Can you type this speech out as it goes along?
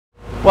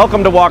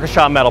Welcome to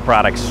Waukesha Metal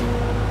Products.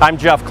 I'm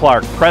Jeff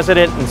Clark,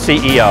 President and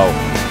CEO.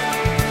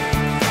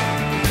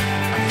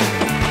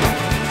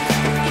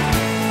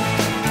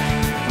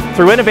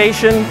 Through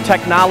innovation,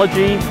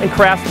 technology, and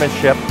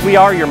craftsmanship, we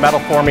are your metal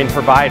forming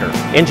provider.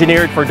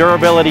 Engineered for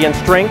durability and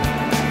strength,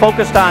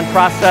 focused on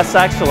process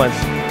excellence,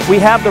 we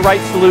have the right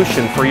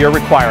solution for your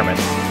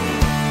requirements.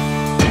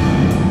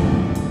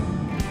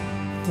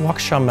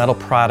 Waukesha Metal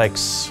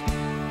Products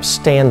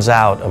stands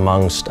out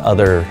amongst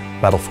other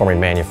metal forming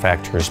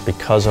manufacturers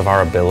because of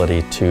our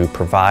ability to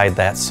provide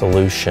that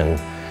solution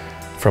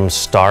from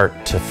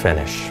start to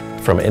finish.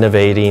 From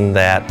innovating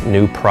that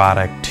new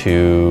product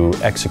to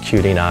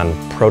executing on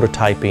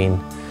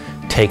prototyping,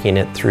 taking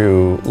it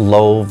through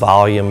low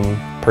volume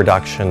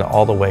production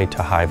all the way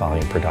to high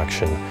volume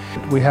production.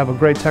 We have a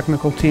great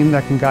technical team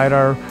that can guide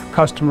our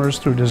customers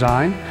through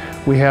design.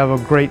 We have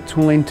a great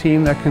tooling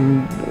team that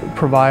can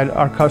provide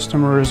our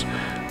customers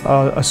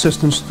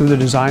assistance through the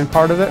design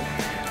part of it.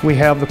 We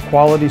have the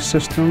quality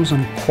systems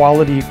and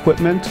quality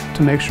equipment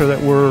to make sure that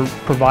we're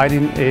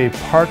providing a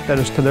part that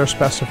is to their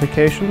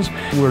specifications.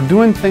 We're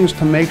doing things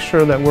to make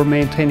sure that we're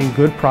maintaining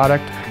good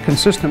product,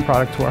 consistent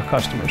product to our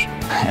customers.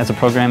 As a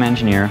program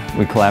engineer,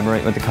 we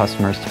collaborate with the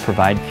customers to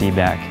provide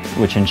feedback,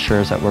 which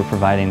ensures that we're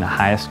providing the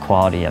highest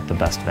quality at the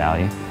best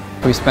value.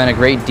 We spend a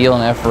great deal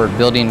of effort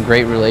building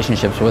great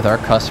relationships with our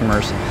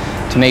customers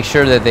to make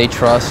sure that they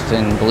trust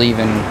and believe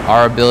in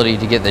our ability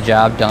to get the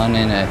job done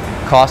in a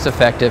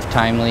cost-effective,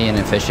 timely, and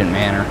efficient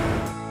manner.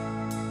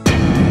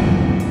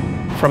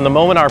 From the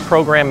moment our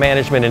program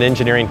management and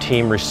engineering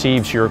team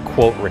receives your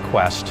quote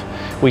request,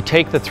 we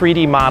take the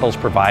 3D models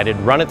provided,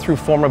 run it through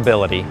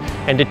formability,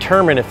 and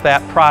determine if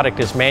that product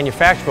is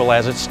manufacturable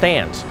as it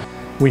stands.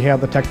 We have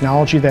the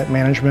technology that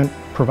management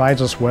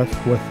provides us with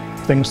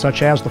things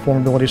such as the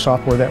formability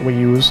software that we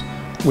use.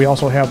 We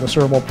also have the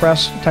servo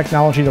press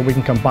technology that we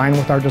can combine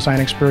with our design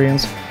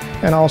experience,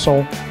 and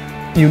also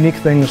unique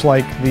things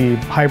like the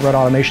hybrid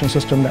automation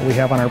system that we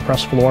have on our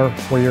press floor,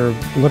 where you're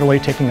literally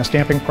taking a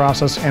stamping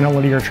process and a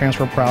linear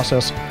transfer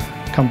process,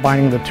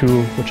 combining the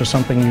two, which is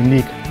something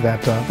unique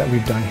that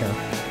we've done here.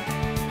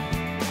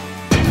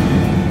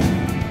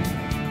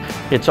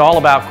 It's all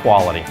about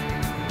quality.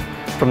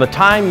 From the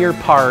time your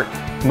part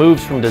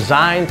moves from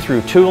design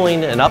through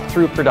tooling and up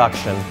through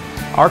production,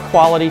 our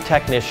quality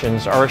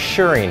technicians are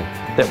assuring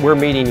that we're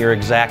meeting your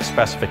exact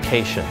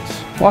specifications.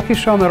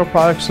 Waukesha Metal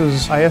Products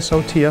is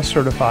ISO TS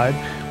certified.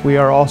 We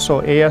are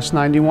also AS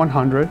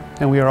 9100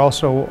 and we are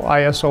also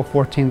ISO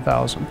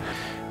 14000.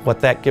 What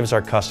that gives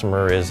our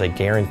customer is a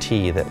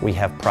guarantee that we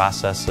have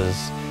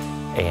processes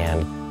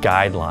and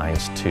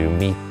guidelines to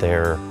meet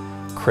their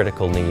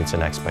critical needs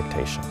and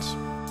expectations.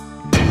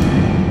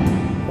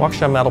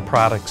 Waukesha Metal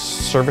Products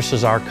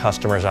services our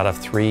customers out of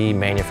 3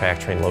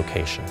 manufacturing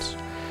locations: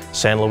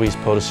 San Luis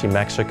Potosí,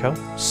 Mexico,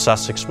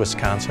 Sussex,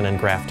 Wisconsin, and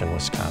Grafton,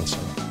 Wisconsin.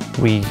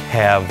 We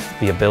have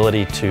the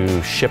ability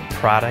to ship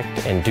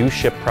product and do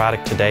ship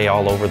product today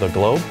all over the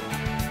globe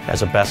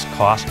as a best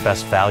cost,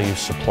 best value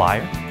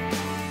supplier.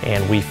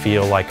 And we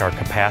feel like our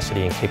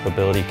capacity and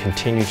capability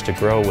continues to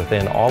grow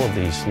within all of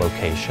these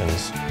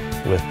locations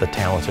with the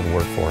talented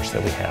workforce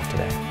that we have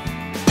today.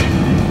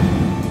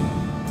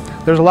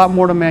 There's a lot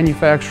more to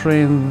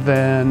manufacturing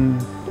than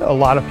a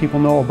lot of people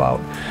know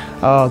about.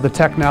 The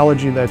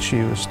technology that's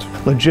used,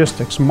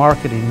 logistics,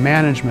 marketing,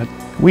 management.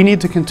 We need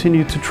to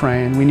continue to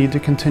train. We need to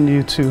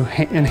continue to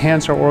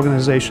enhance our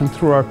organization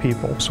through our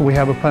people. So we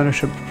have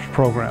apprenticeship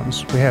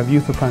programs. We have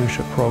youth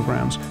apprenticeship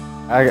programs.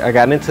 I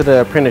got into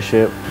the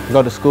apprenticeship. I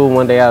go to school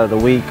one day out of the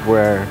week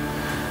where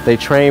they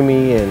train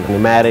me in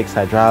pneumatics,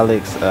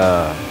 hydraulics,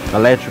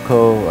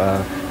 electrical.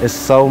 It's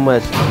so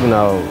much,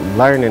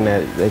 learning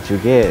that you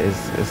get.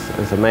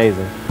 It's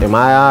amazing. In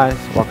my eyes,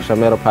 Waukesha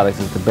Metal Products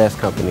is the best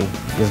company.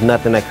 There's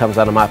nothing that comes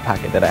out of my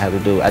pocket that I have to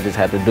do. I just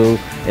have to do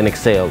and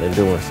excel in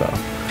doing so.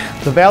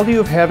 The value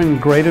of having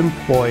great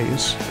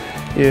employees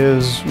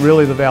is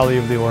really the value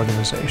of the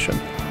organization.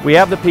 We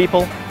have the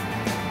people,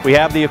 we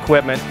have the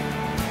equipment.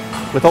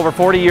 With over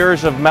 40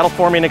 years of metal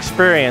forming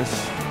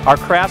experience, our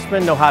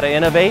craftsmen know how to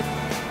innovate,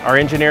 our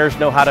engineers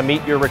know how to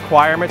meet your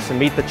requirements and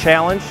meet the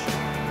challenge,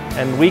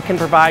 and we can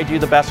provide you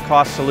the best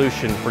cost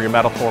solution for your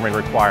metal forming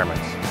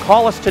requirements.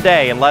 Call us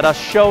today and let us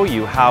show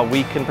you how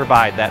we can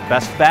provide that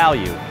best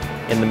value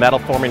in the metal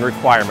forming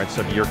requirements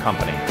of your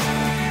company.